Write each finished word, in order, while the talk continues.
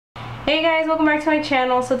Hey guys, welcome back to my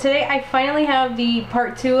channel. So today I finally have the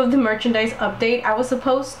part 2 of the merchandise update. I was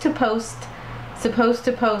supposed to post.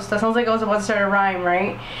 That sounds like I was about to start a rhyme,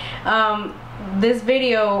 right? This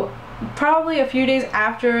video probably a few days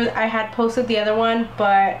after I had posted the other one,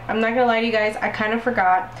 but I'm not gonna lie to you guys, I kind of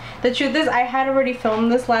forgot. The truth is I had already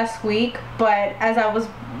filmed this last week, but as I was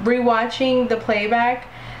rewatching the playback,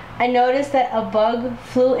 I noticed that a bug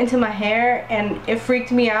flew into my hair and it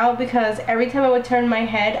freaked me out because every time I would turn my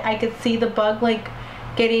head I could see the bug like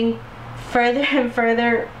getting further and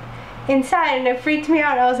further inside, and it freaked me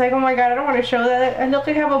out. I was like, oh my god, I don't want to show that. I look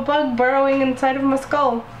like I have a bug burrowing inside of my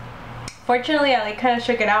skull. Fortunately I like kind of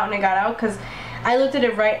shook it out and it got out because I looked at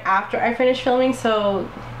it right after I finished filming, so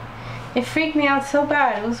it freaked me out so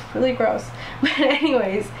bad. It was really gross. But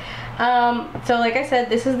anyways, so like I said,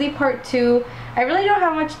 this is the part 2. I really don't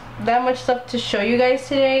have that much stuff to show you guys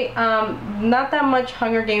today. Not that much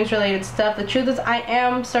Hunger Games related stuff. The truth is I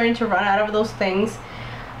am starting to run out of those things.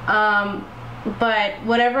 But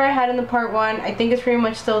whatever I had in the part 1, I think it's pretty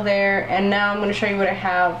much still there. And now I'm going to show you what I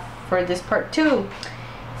have for this part 2.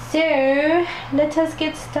 So let us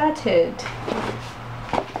get started.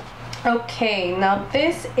 Okay, now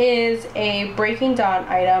this is a Breaking Dawn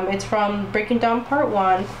item. It's from Breaking Dawn part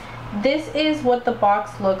 1. This is what the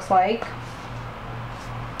box looks like.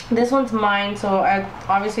 This one's mine, so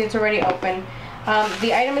obviously it's already open.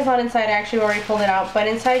 The item is not inside. I actually already pulled it out, but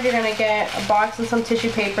inside you're gonna get a box and some tissue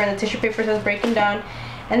paper, and the tissue paper says Breaking Dawn.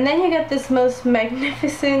 And then you get this most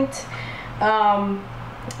magnificent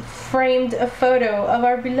framed photo of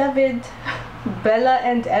our beloved Bella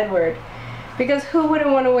and Edward. Because who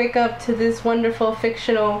wouldn't want to wake up to this wonderful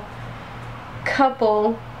fictional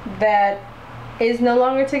couple that is no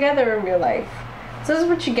longer together in real life? So this is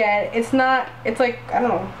what you get. It's like, I don't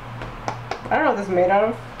know what this is made out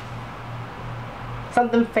of.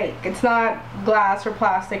 Something fake. It's not glass or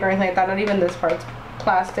plastic or anything like that. Not even this part's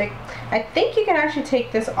plastic. I think you can actually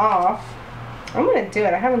take this off. I'm gonna do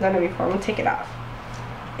it. I haven't done it before. I'm gonna take it off.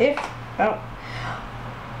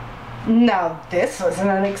 Now this was an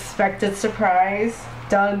unexpected surprise.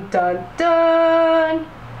 Dun dun dun!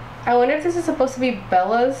 I wonder if this is supposed to be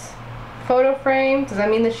Bella's photo frame. Does that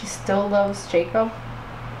mean that she still loves Jacob?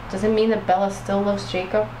 Does it mean that Bella still loves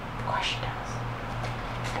Jacob? Of course she does.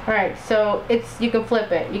 Alright, so you can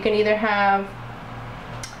flip it. You can either have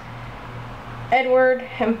Edward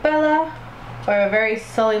and Bella, or a very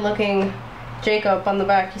sully looking Jacob on the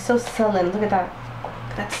back. He's so sullen. Look at that.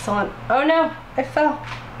 That's sullen. Oh no! I fell.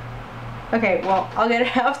 Okay, well, I'll get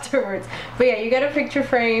it afterwards. But yeah, you get a picture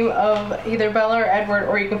frame of either Bella or Edward,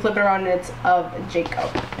 or you can flip it around and it's of Jacob.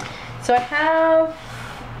 So I have,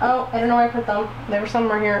 oh, I don't know where I put them. They were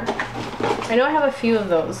somewhere here. I know I have a few of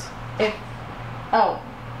those.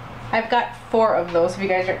 I've got 4 of those if you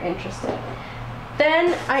guys are interested.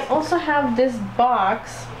 Then I also have this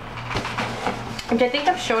box, which I think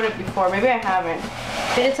I've showed it before. Maybe I haven't.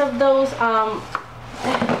 But it's of those,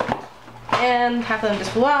 and half of them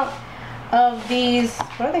just flew out, of these,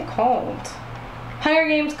 what are they called? Hunger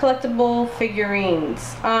Games collectible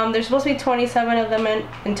figurines. There's supposed to be 27 of them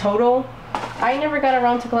in total. I never got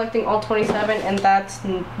around to collecting all 27, and that's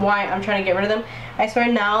why I'm trying to get rid of them. I swear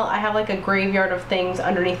now I have like a graveyard of things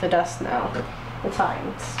underneath the dust now. It's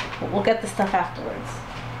fine. We'll get the stuff afterwards.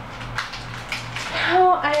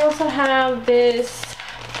 Now I also have this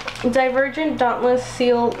Divergent Dauntless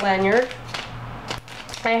Seal lanyard.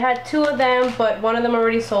 I had 2 of them, but one of them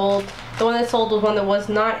already sold. The one that sold was one that was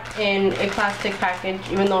not in a plastic package,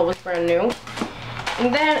 even though it was brand new.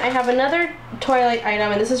 And then I have another Twilight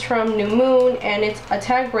item, and this is from New Moon, and it's a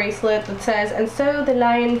tag bracelet that says, "And so the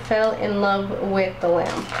lion fell in love with the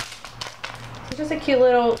lamb." It's just a cute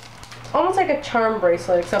little, almost like a charm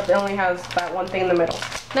bracelet, except it only has that one thing in the middle.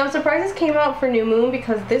 Now I'm surprised this came out for New Moon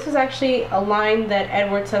because this is actually a line that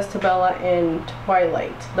Edward says to Bella in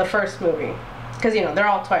Twilight, the first movie. Because, you know, they're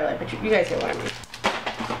all Twilight, but you guys get what I mean.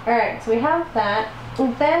 Alright, so we have that.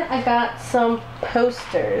 And then I got some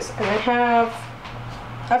posters. And I have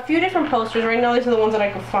a few different posters. Right now these are the ones that I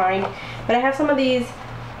could find. But I have some of these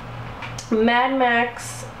Mad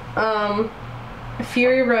Max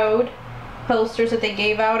Fury Road posters that they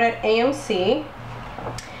gave out at AMC.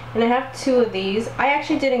 And I have 2 of these. I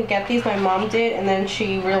actually didn't get these. My mom did. And then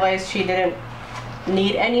she realized she didn't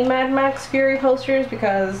need any Mad Max Fury posters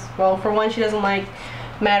because, well, for one, she doesn't like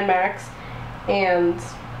Mad Max. And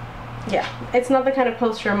yeah, it's not the kind of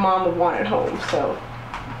poster mom would want at home. So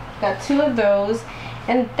got 2 of those.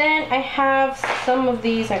 And then I have some of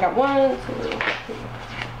these. I got 1, 2, 3.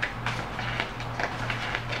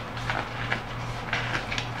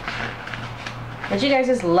 Don't you guys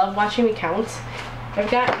just love watching me count? I've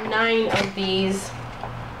got 9 of these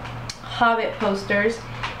Hobbit posters.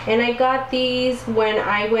 And I got these when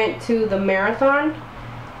I went to the marathon.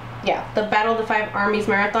 Yeah, the Battle of the Five Armies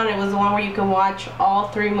marathon. It was the one where you can watch all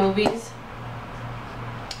 3 movies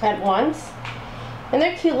at once. And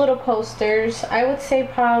they're cute little posters. I would say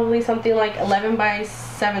probably something like 11 by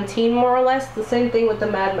 17 more or less. The same thing with the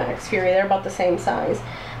Mad Max Fury. They're about the same size.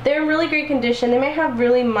 They're in really great condition. They may have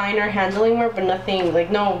really minor handling wear, but nothing,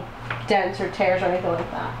 like no dents or tears or anything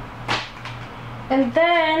like that. And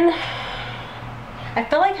then I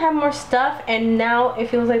feel like I have more stuff, and now it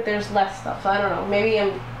feels like there's less stuff. So I don't know. Maybe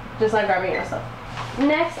I'm just not grabbing your stuff.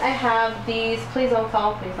 Next, I have these. Please don't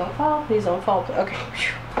fall. Please don't fall. Please don't fall. Okay.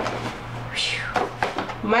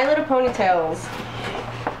 My Little Ponytails.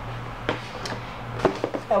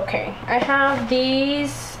 Okay, I have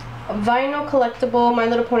these vinyl collectible My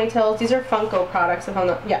Little Ponytails. These are Funko products. If I'm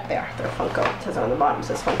not, yeah, they are. They're Funko. It says on the bottom. It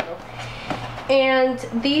says Funko. And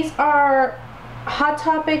these are Hot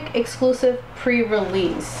Topic exclusive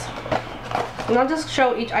pre-release. And I'll just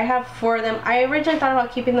show each. I have 4 of them. I originally thought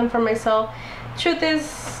about keeping them for myself. Truth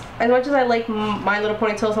is, as much as I like My Little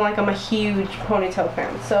Ponytails, I'm a huge ponytail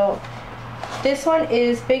fan. So this one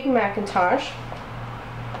is Big Macintosh,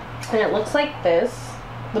 and it looks like this,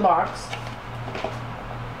 the box.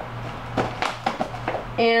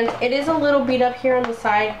 And it is a little beat up here on the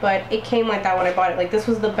side, but it came like that when I bought it. Like, this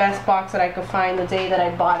was the best box that I could find the day that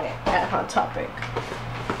I bought it at Hot Topic.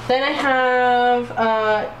 Then I have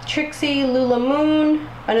Trixie Lula Moon,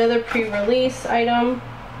 another pre-release item.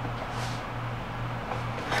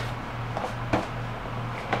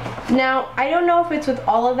 Now, I don't know if it's with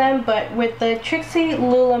all of them, but with the Trixie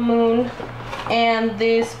Lula Moon and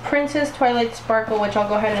this Princess Twilight Sparkle, which I'll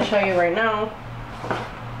go ahead and show you right now,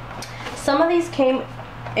 some of these came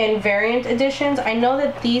in variant editions. I know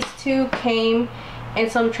that these 2 came in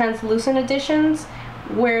some translucent editions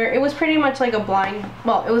where it was pretty much like a blind,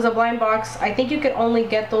 well, it was a blind box. I think you could only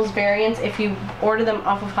get those variants if you order them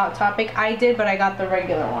off of Hot Topic. I did, but I got the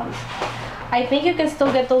regular ones. I think you can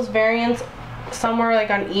still get those variants somewhere like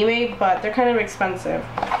on eBay, but they're kind of expensive.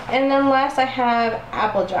 And then last I have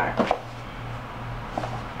Applejack.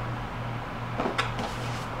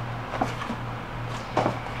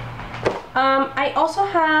 I also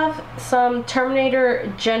have some Terminator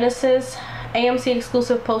Genisys AMC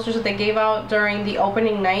exclusive posters that they gave out during the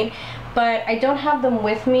opening night, but I don't have them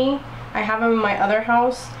with me. I have them in my other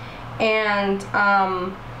house, and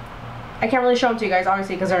I can't really show them to you guys,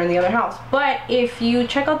 obviously, because they're in the other house. But if you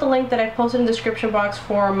check out the link that I posted in the description box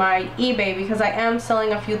for my eBay, because I am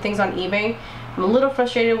selling a few things on eBay. I'm a little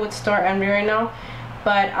frustrated with Store Envy right now,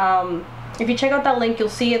 but if you check out that link, you'll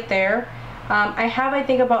see it there. I have, I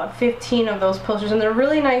think, about 15 of those posters, and they're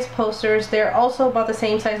really nice posters. They're also about the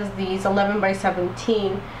same size as these, 11 by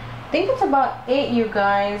 17. I think it's about 8, you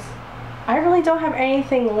guys. I really don't have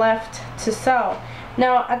anything left to sell.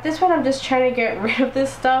 Now, at this point, I'm just trying to get rid of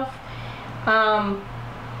this stuff. I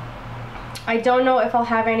don't know if I'll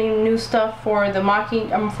have any new stuff for the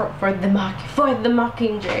Mockingjay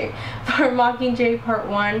Part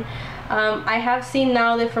 1. I have seen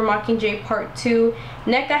now that for Mockingjay Part 2,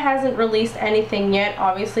 NECA hasn't released anything yet.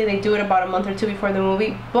 Obviously, they do it about a month or 2 before the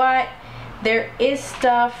movie, but there is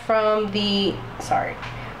stuff from the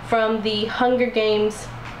Hunger Games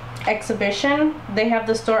exhibition. They have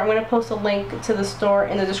the store. I'm going to post a link to the store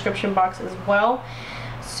in the description box as well.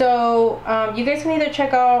 So you guys can either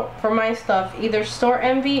check out for my stuff either Store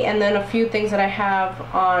Envy and then a few things that I have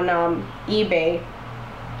on eBay.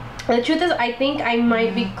 The truth is, I think I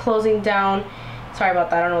might be closing down. Sorry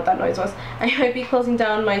about that. I don't know what that noise was. I might be closing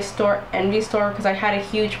down my Store Envy store because I had a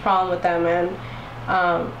huge problem with them, and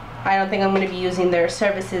I don't think I'm going to be using their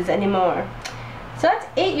services anymore. So that's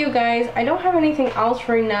it, you guys. I don't have anything else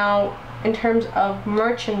right now in terms of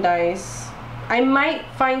merchandise. I might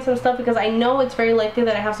find some stuff because I know it's very likely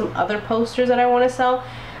that I have some other posters that I want to sell.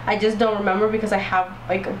 I just don't remember because I have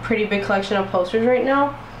like a pretty big collection of posters right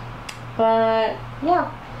now. But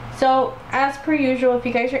yeah. So as per usual, if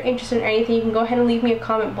you guys are interested in anything, you can go ahead and leave me a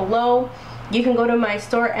comment below. You can go to my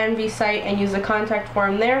Store Envy site and use the contact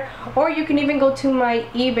form there, or you can even go to my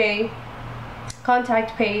eBay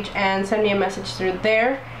contact page and send me a message through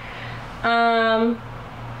there.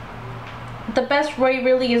 The best way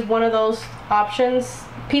really is one of those options.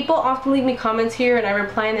 People often leave me comments here and I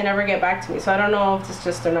reply and they never get back to me, so I don't know if it's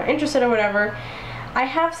just they're not interested or whatever. I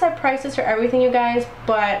have set prices for everything, you guys,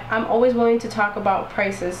 but I'm always willing to talk about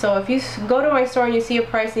prices. So if you go to my store and you see a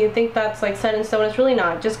price and you think that's like set in stone, it's really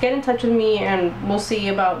not. Just get in touch with me and we'll see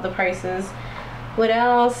about the prices. What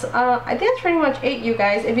else? I think that's pretty much it, you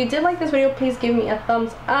guys. If you did like this video, please give me a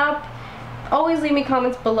thumbs up. Always leave me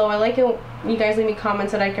comments below. I like it you guys leave me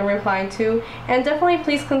comments that I can reply to. And definitely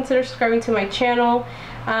please consider subscribing to my channel.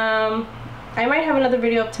 I might have another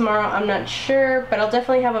video up tomorrow, I'm not sure, but I'll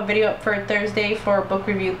definitely have a video up for Thursday for Book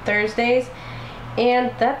Review Thursdays.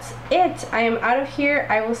 And that's it. I am out of here.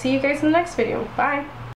 I will see you guys in the next video. Bye.